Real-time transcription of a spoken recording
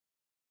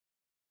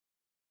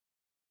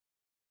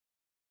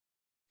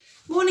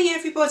Morning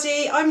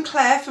everybody, I'm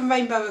Claire from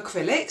Rainbow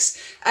Acrylics.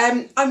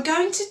 I'm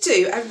going to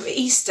do an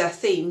Easter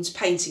themed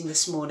painting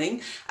this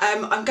morning.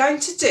 I'm going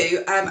to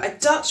do a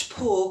Dutch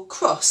pour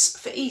cross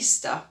for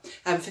Easter,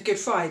 for Good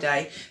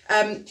Friday.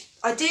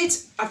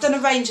 I've done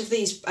a range of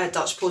these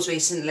Dutch pours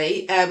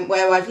recently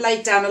where I've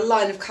laid down a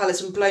line of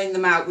colours and blown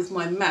them out with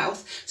my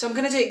mouth. So I'm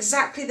going to do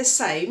exactly the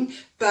same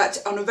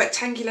but on a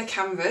rectangular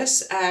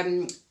canvas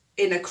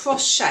in a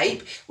cross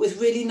shape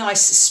with really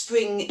nice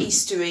spring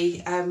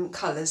Eastery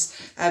colours.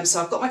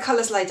 So I've got my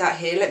colours laid out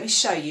here. Let me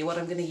show you what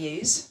I'm going to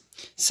use.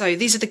 So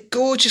these are the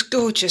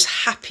gorgeous,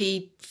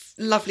 happy,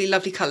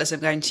 lovely colours I'm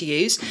going to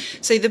use.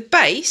 So the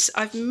base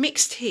I've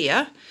mixed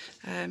here.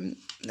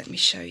 Let me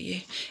show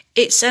you.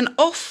 It's an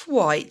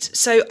off-white.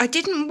 So I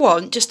didn't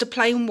want just a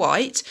plain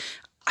white.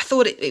 I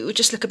thought it would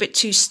just look a bit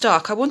too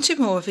stark. I wanted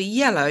more of a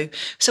yellow.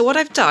 So what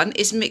I've done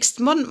is mixed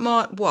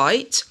Montmartre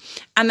white,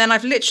 and then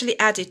I've literally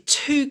added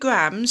 2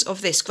 grams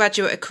of this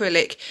graduate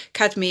acrylic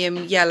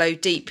cadmium yellow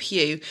deep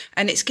hue,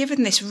 and it's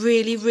given this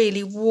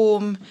really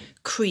warm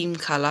cream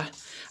colour.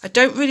 I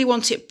don't really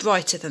want it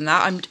brighter than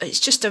that.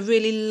 It's just a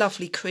really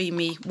lovely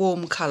creamy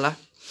warm colour.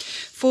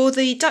 For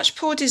the Dutch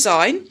pour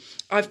design,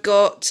 I've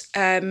got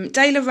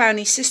Daler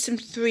Rowney System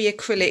 3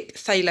 acrylic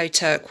phthalo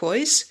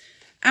turquoise,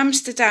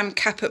 Amsterdam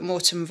Caput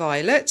Mortem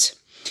Violet,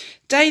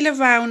 Daler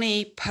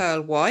Rowney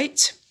Pearl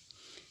White,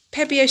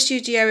 Pebeo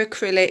Studio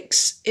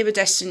Acrylics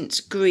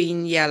Iridescent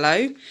Green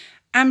Yellow,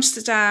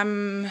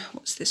 Amsterdam,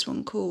 what's this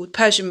one called?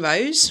 Persian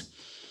Rose,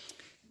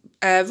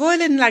 Royal &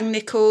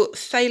 Langnickel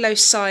Phthalo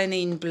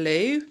Cyanine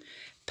Blue,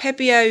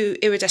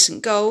 Pebeo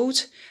Iridescent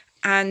Gold,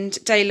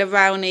 and Daler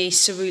Rowney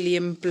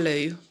Cerulean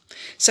Blue.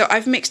 So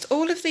I've mixed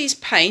all of these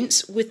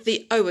paints with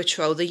the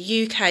owatrol,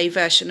 the UK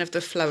version of the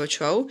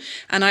Flowatrol,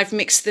 and I've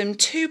mixed them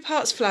 2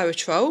 parts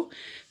Flowatrol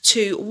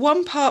to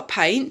 1 part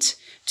paint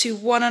to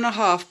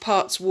 1.5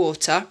 parts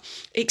water,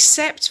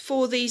 except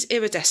for these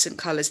iridescent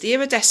colours. The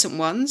iridescent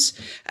ones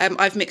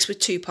I've mixed with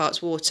 2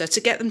 parts water to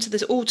get them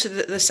to all to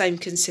the same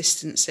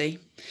consistency.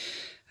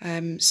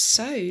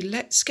 So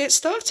let's get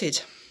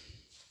started.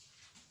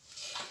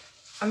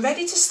 I'm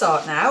ready to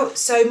start now.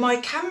 So my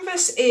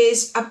canvas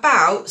is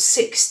about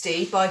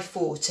 60 by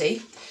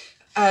 40.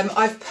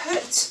 I've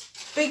put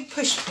big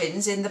push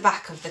pins in the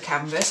back of the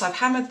canvas. I've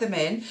hammered them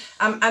in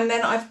and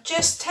then I've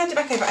just turned it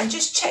back over and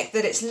just checked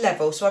that it's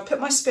level. So I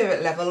put my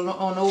spirit level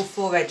on all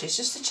 4 edges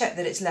just to check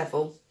that it's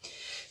level.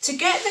 To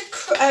get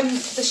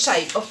the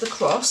shape of the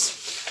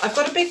cross, I've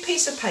got a big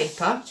piece of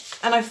paper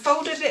and I've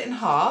folded it in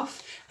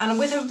half, and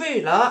with a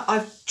ruler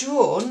I've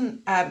drawn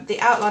the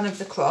outline of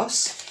the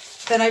cross.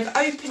 Then I've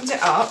opened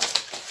it up,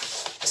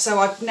 so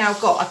I've now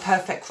got a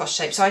perfect cross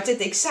shape. So I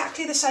did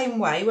exactly the same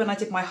way when I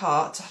did my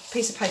heart, a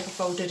piece of paper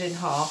folded in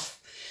half.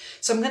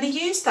 So I'm going to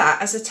use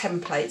that as a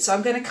template. So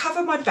I'm going to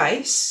cover my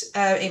base,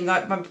 in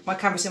my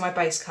canvas in my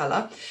base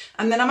colour,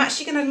 and then I'm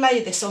actually going to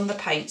lay this on the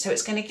paint. So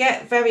it's going to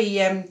get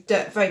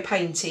very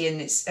painty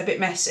and it's a bit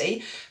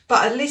messy,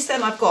 but at least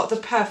then I've got the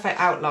perfect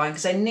outline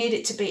because I need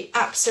it to be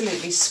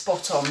absolutely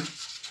spot on.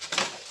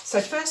 So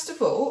first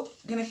of all,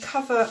 I'm going to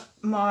cover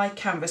my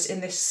canvas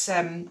in this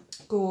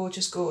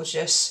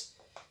gorgeous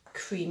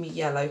creamy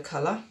yellow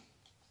colour.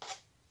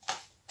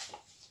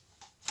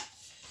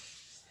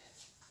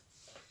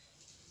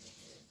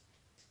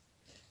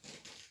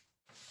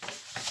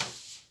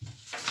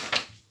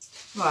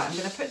 Right, I'm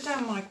going to put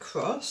down my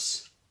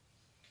cross.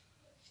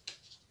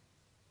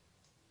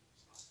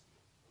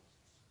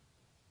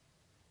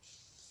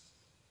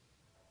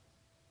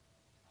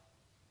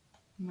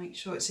 Make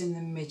sure it's in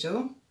the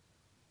middle.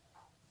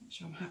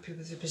 So I'm happy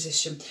with the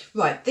position.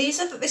 Right, this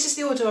is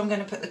the order I'm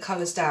going to put the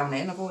colours down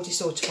in. I've already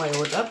sorted my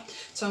order.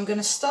 So I'm going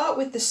to start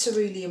with the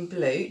cerulean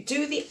blue,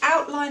 do the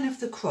outline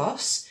of the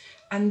cross,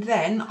 and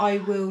then I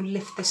will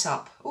lift this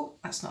up. Oh,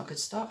 that's not a good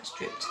start, it's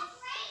dripped.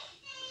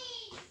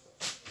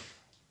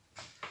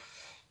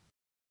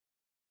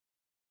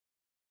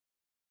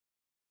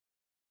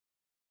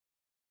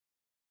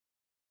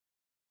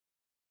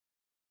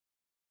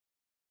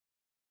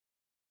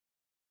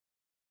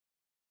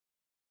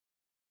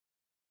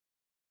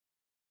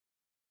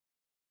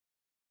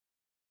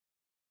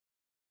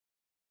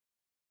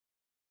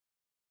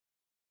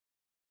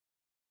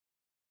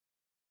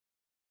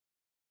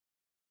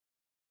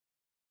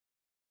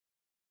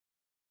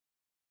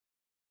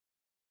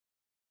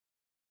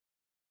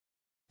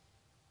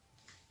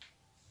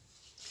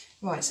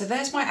 Right, so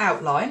there's my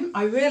outline.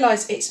 I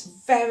realise it's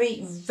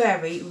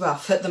very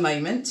rough at the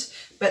moment,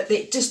 but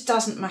it just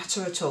doesn't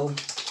matter at all.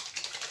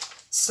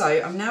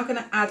 So I'm now going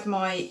to add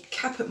my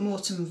Caput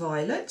Mortem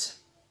Violet,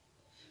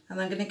 and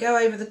I'm going to go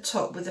over the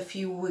top with a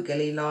few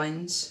wiggly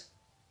lines.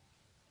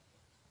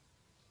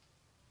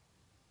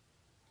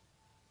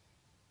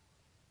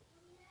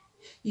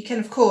 You can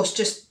of course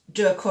just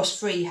do a cross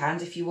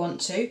freehand if you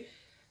want to,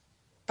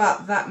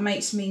 but that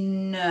makes me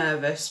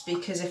nervous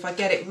because if I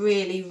get it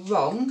really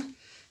wrong,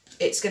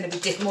 it's going to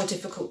be more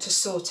difficult to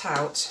sort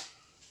out.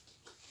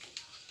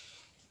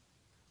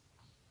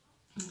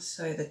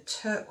 So the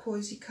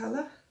turquoisey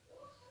colour,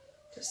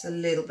 just a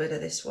little bit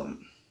of this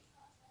one.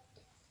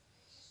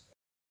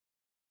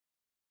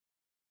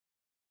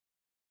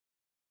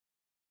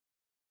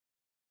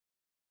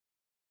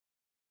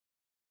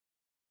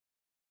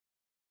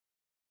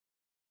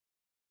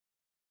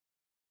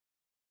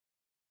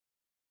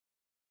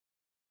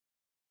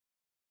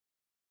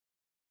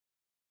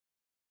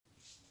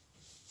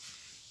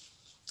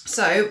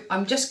 So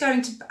I'm just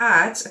going to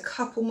add a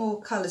couple more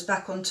colours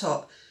back on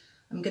top.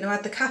 I'm going to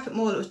add the Caput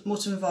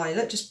Mortem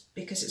Violet just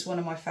because it's one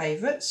of my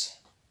favourites.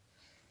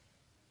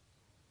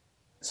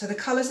 So the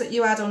colours that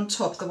you add on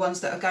top, the ones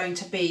that are going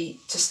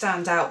to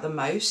stand out the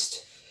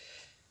most.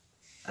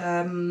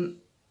 The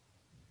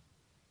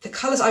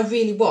colours I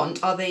really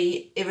want are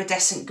the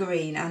iridescent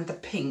green and the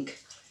pink.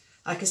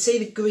 I can see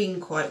the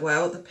green quite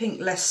well, the pink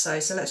less so,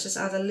 so let's just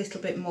add a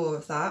little bit more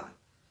of that.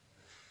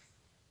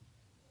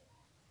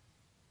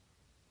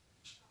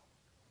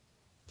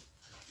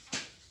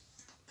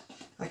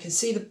 I can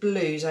see the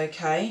blues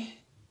okay.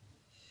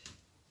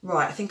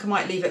 Right, I think I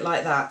might leave it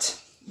like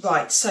that.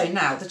 Right, so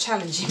now the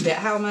challenging bit.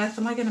 How on earth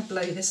am I going to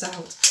blow this out?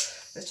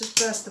 Let's just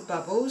burst the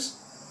bubbles.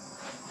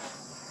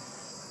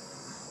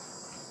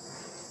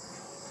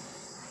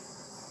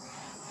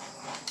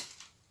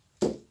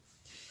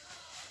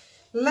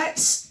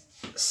 Let's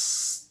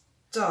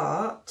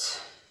start,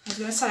 I was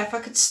going to say, if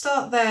I could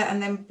start there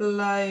and then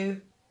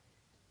blow,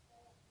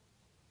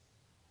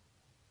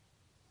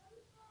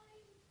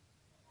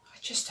 I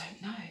just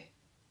don't know.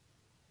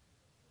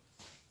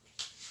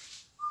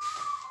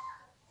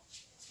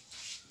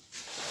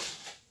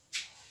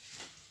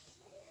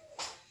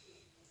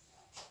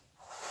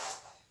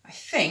 I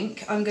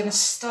think I'm going to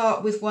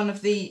start with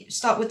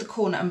the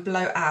corner and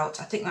blow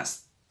out. I think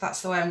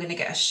that's the way I'm going to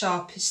get a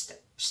sharpest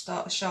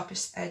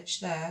edge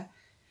there.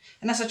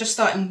 Unless I just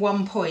start in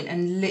one point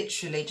and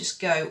literally just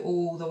go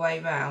all the way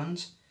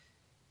round.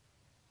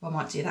 Well, I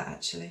might do that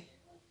actually.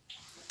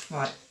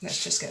 Right,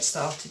 let's just get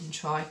started and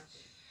try.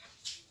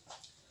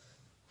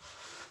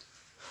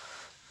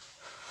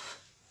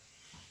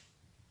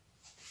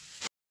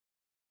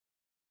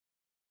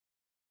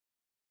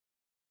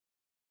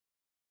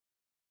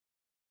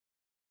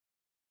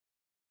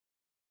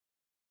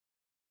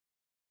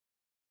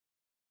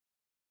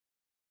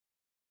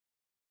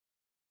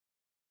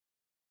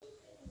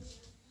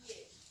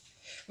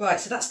 Right,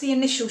 so that's the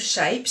initial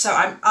shape. So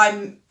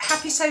I'm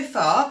happy so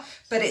far,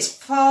 but it's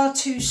far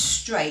too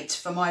straight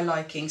for my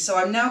liking. So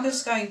I'm now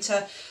just going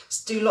to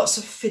do lots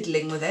of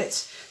fiddling with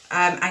it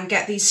and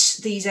get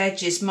these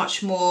edges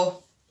much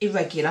more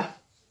irregular.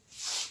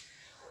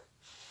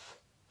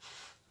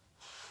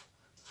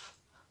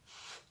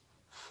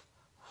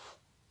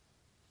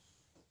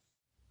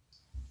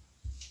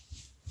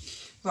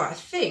 Right, I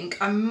think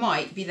I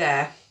might be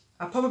there.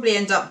 I'll probably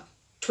end up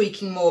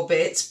tweaking more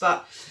bits,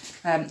 but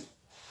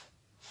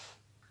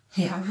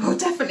yeah, I will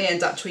definitely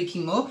end up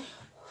tweaking more.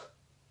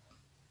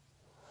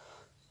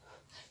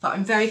 But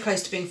I'm very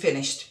close to being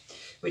finished,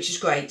 which is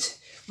great.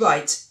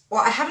 Right,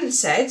 what I haven't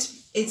said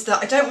is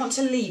that I don't want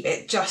to leave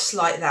it just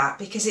like that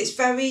because it's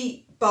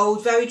very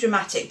bold, very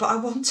dramatic, but I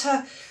want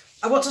to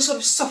sort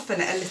of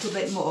soften it a little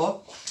bit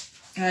more.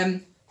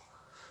 The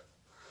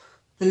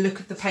look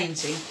of the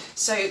painting.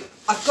 So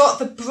I've got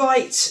the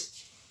bright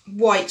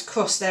white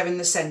cross there in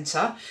the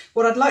centre.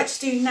 What I'd like to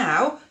do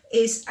now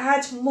is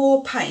add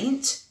more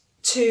paint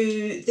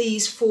to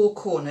these four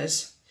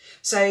corners.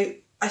 So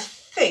I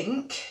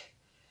think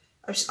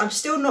I'm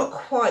still not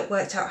quite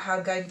worked out how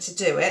I'm going to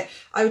do it.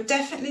 I would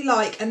definitely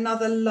like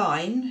another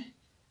line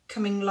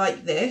coming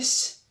like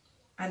this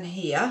and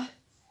here,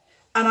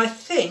 and I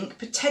think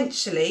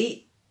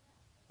potentially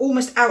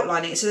almost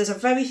outlining it, so there's a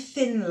very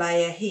thin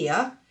layer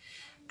here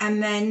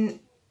and then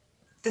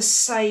the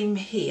same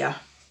here,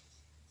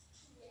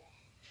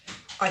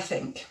 I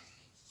think.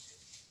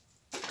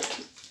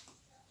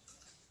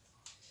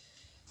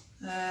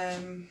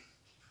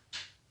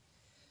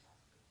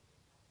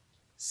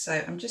 So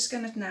I'm just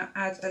going to now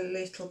add a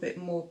little bit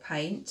more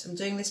paint. I'm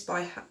doing this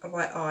by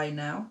eye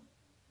now.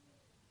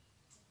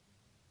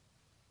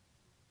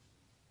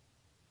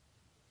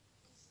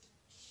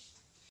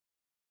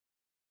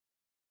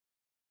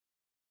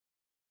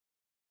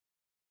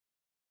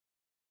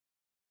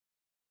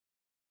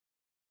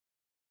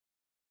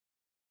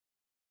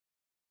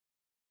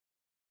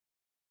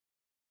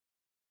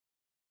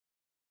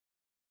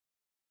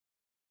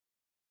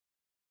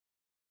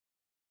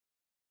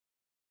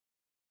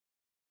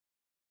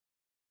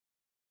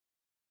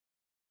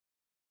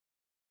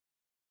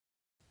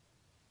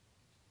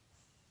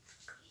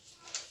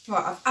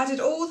 Right, I've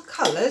added all the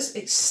colours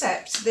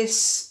except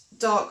this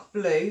dark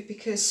blue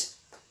because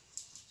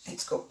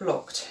it's got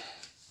blocked.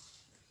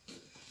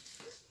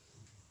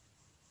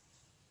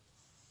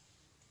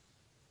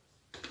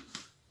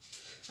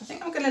 I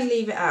think I'm going to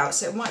leave it out,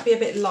 so it might be a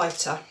bit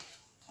lighter,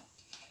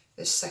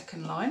 this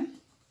second line.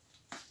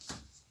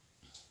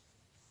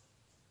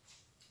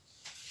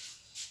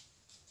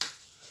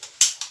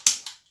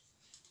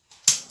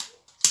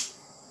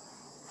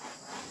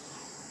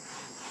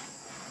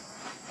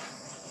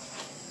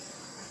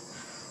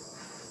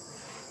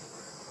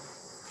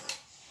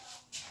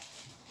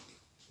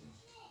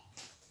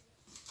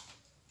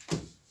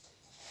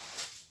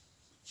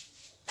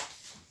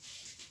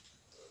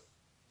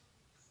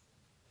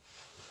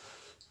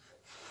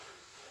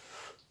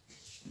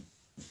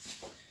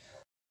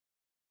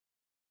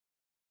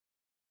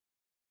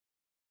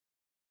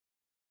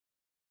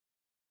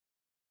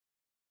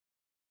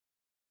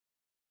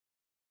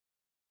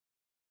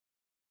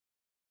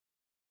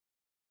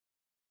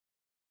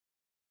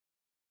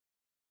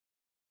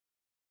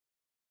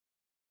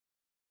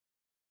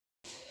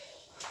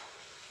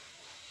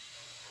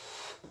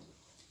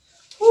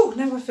 Oh,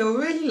 now I feel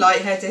really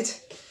lightheaded.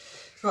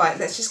 Right,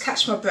 let's just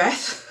catch my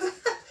breath.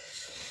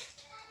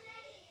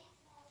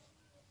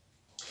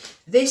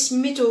 This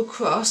middle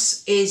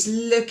cross is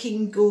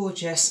looking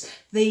gorgeous.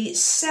 The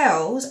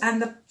cells and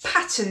the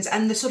patterns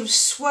and the sort of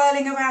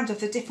swirling around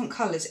of the different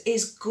colours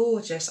is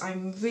gorgeous.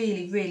 I'm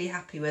really, really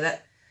happy with it.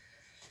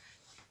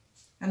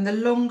 And the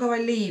longer I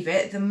leave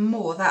it, the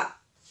more that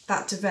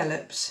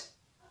develops.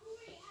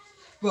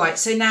 Right,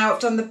 so now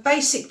I've done the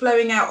basic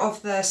blowing out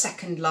of the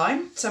second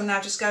line. So I'm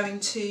now just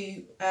going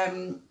to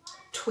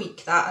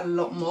tweak that a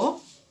lot more.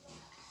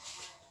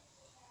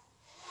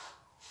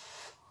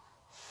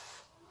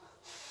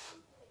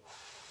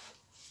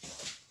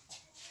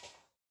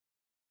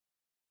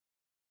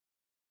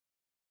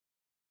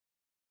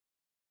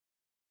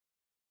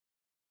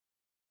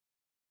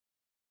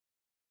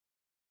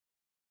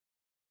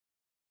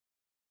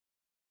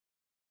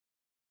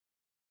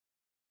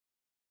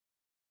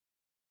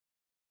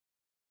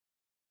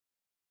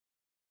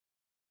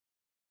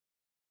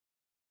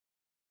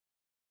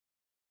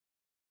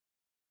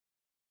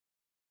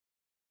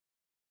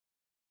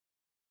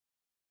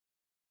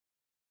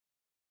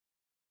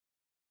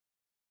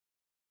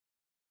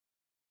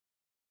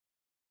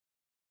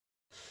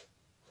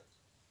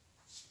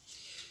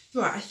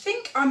 Right, I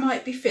think I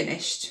might be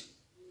finished.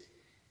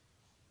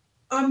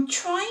 I'm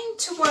trying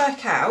to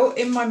work out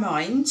in my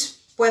mind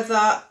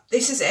whether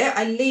this is it,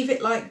 I leave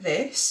it like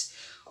this,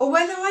 or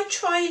whether I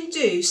try and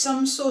do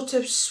some sort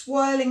of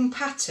swirling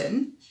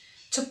pattern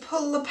to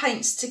pull the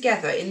paints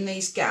together in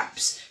these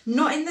gaps.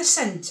 Not in the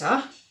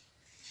centre,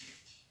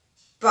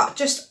 but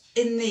just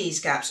in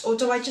these gaps. Or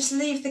do I just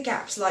leave the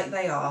gaps like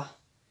they are?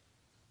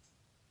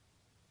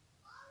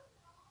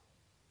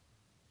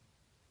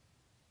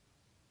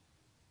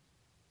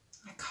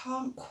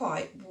 Can't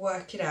quite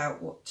work it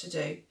out what to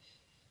do.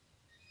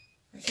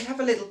 I can have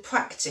a little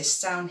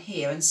practice down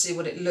here and see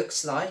what it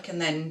looks like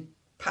and then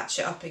patch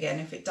it up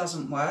again if it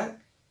doesn't work.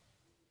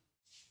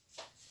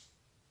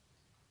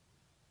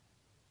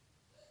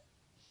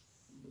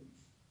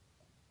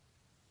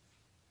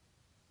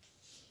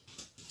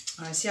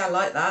 I see, I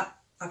like that.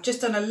 I've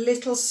just done a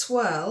little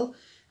swirl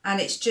and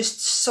it's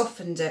just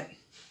softened it.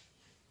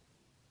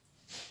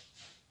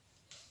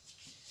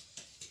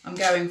 I'm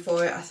going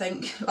for it, I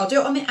think. I'll do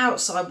it on the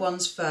outside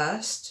ones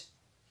first.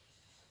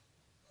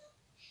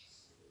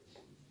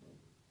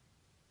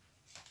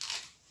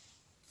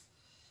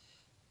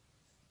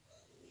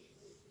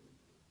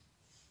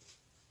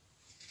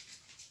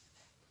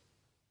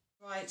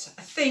 Right,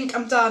 I think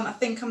I'm done. I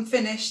think I'm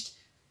finished.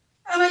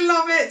 And I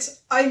love it.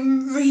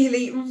 I'm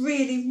really,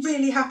 really,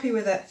 really happy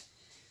with it.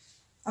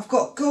 I've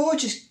got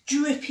gorgeous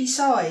drippy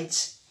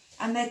sides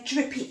and they're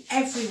drippy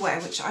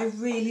everywhere, which I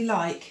really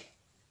like.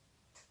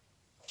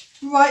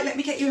 Right, let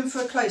me get you in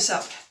for a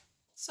close-up.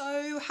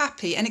 So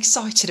happy and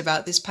excited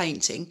about this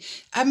painting.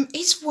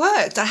 It's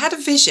worked. I had a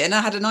vision,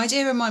 I had an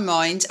idea in my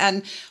mind,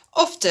 and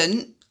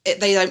often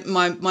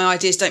my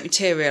ideas don't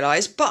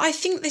materialise, but I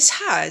think this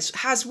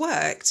has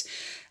worked.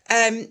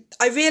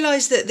 I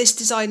realise that this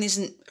design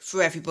isn't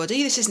for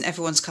everybody. This isn't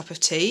everyone's cup of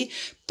tea,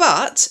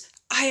 but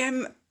I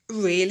am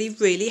really,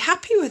 really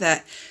happy with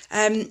it.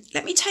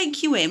 Let me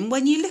take you in.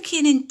 When you look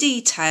in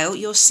detail,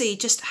 you'll see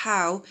just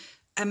how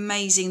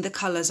amazing the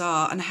colours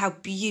are and how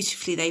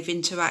beautifully they've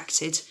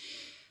interacted.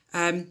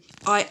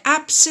 I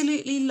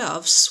absolutely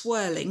love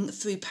swirling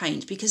through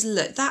paint because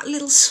look, that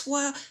little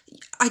swirl,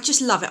 I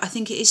just love it. I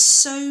think it is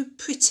so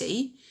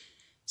pretty.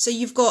 So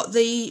you've got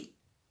the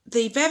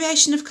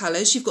variation of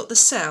colours, you've got the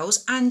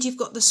cells and you've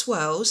got the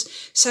swirls.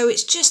 So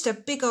it's just a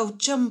big old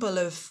jumble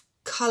of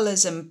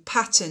colours and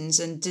patterns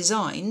and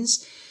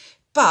designs.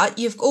 But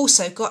you've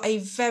also got a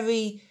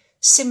very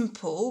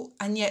simple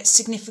and yet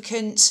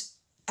significant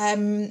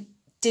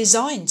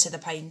design to the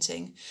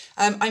painting.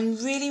 I'm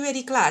really,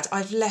 really glad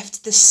I've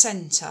left the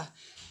centre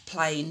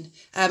plain.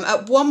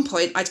 At one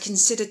point I'd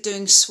considered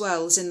doing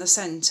swirls in the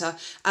centre,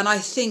 and I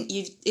think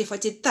if I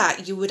did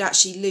that you would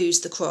actually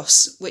lose the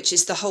cross, which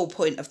is the whole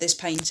point of this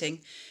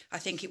painting. I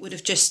think it would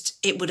have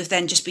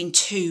then just been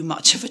too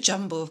much of a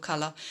jumble of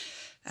colour.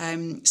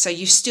 So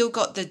you've still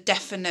got the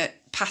definite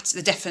pattern,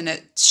 the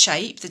definite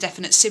shape, the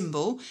definite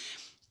symbol,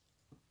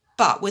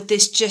 but with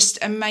this just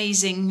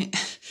amazing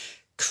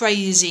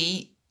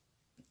crazy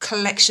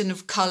collection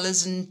of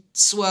colours and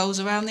swirls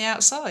around the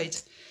outside.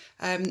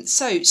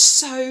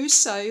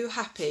 So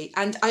happy,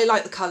 and I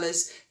like the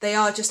colours. They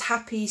are just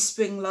happy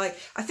spring-like.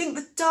 I think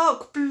the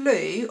dark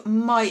blue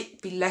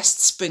might be less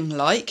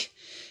spring-like,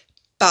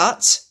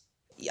 but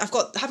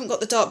haven't got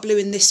the dark blue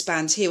in this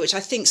band here, which I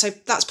think, so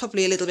that's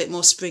probably a little bit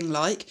more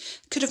spring-like.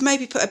 Could have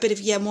maybe put a bit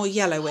of more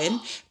yellow in,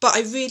 but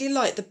I really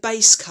like the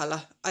base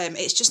colour.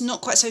 It's just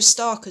not quite so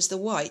stark as the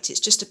white. It's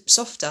just a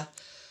softer.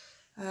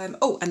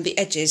 Oh, and the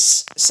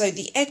edges. So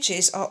the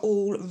edges are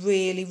all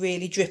really,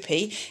 really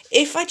drippy.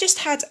 If I just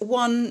had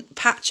one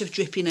patch of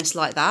drippiness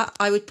like that,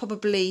 I would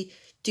probably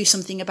do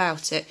something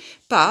about it.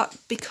 But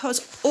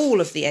because all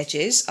of the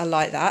edges are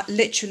like that,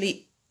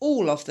 literally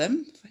all of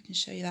them, if I can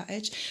show you that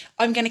edge,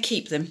 I'm going to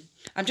keep them.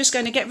 I'm just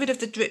going to get rid of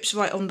the drips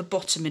right on the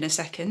bottom in a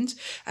second,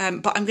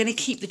 but I'm going to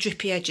keep the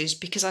drippy edges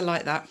because I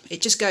like that.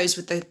 It just goes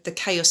with the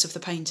chaos of the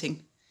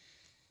painting.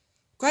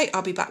 Great,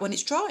 I'll be back when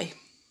it's dry.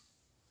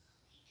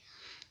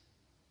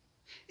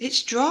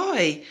 It's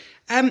dry.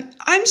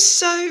 I'm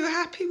so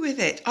happy with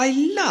it. I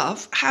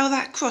love how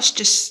that cross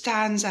just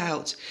stands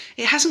out.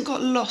 It hasn't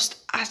got lost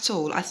at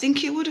all. I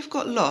think it would have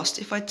got lost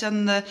if I'd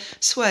done the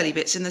swirly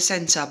bits in the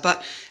centre,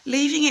 but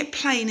leaving it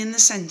plain in the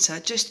centre,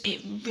 just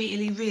it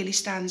really, really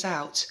stands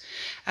out.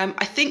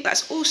 I think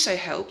that's also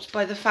helped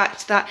by the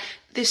fact that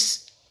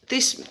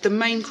the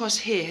main cross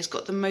here has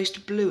got the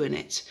most blue in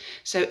it,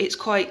 so it's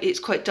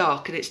quite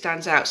dark and it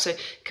stands out. So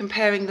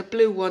comparing the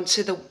blue one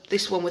to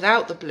this one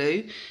without the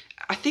blue,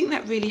 I think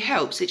that really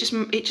helps. It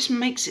just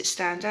makes it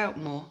stand out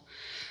more.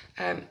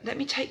 Let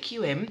me take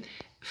you in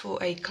for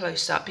a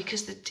close-up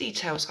because the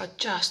details are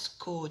just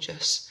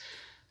gorgeous.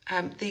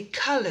 The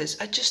colours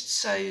are just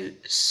so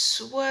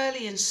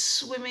swirly and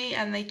swimmy,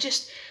 and they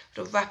just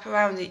sort of wrap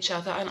around each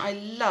other, and I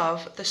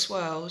love the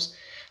swirls.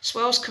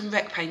 Swirls can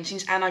wreck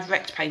paintings, and I've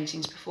wrecked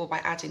paintings before by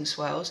adding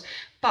swirls,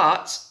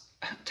 but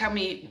tell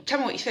me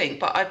what you think,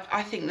 but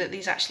I think that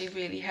these actually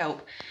really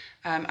help,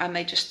 and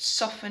they just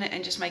soften it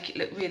and just make it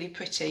look really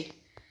pretty.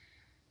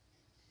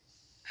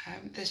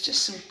 There's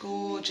just some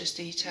gorgeous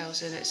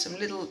details in it, some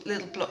little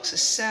blocks of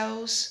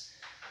cells.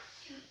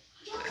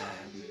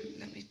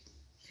 Let me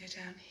go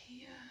down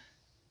here.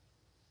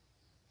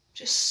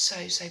 Just so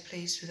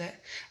pleased with it.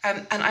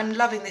 And I'm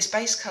loving this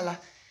base colour.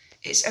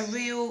 It's a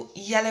real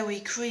yellowy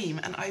cream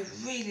and I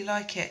really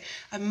like it.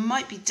 I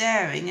might be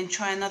daring and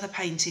try another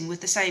painting with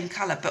the same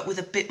colour but with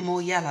a bit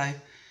more yellow.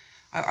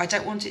 I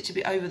don't want it to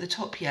be over the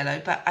top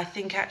yellow, but I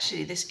think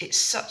actually it's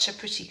such a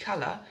pretty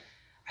colour.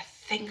 I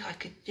think I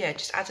could, yeah,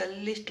 just add a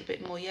little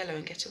bit more yellow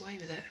and get away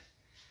with it.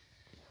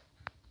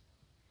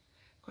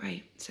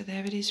 Great, so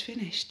there it is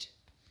finished.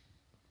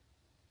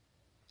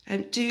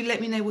 Do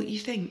let me know what you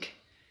think.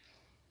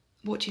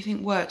 What do you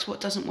think works, what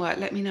doesn't work?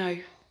 Let me know.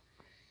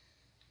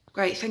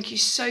 Great, thank you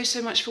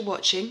so much for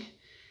watching.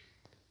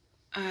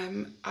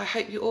 I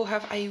hope you all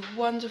have a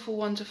wonderful,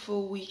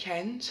 wonderful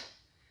weekend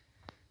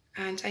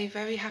and a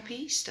very happy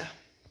Easter.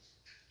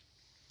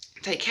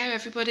 Take care,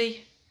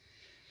 everybody.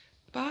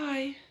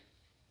 Bye.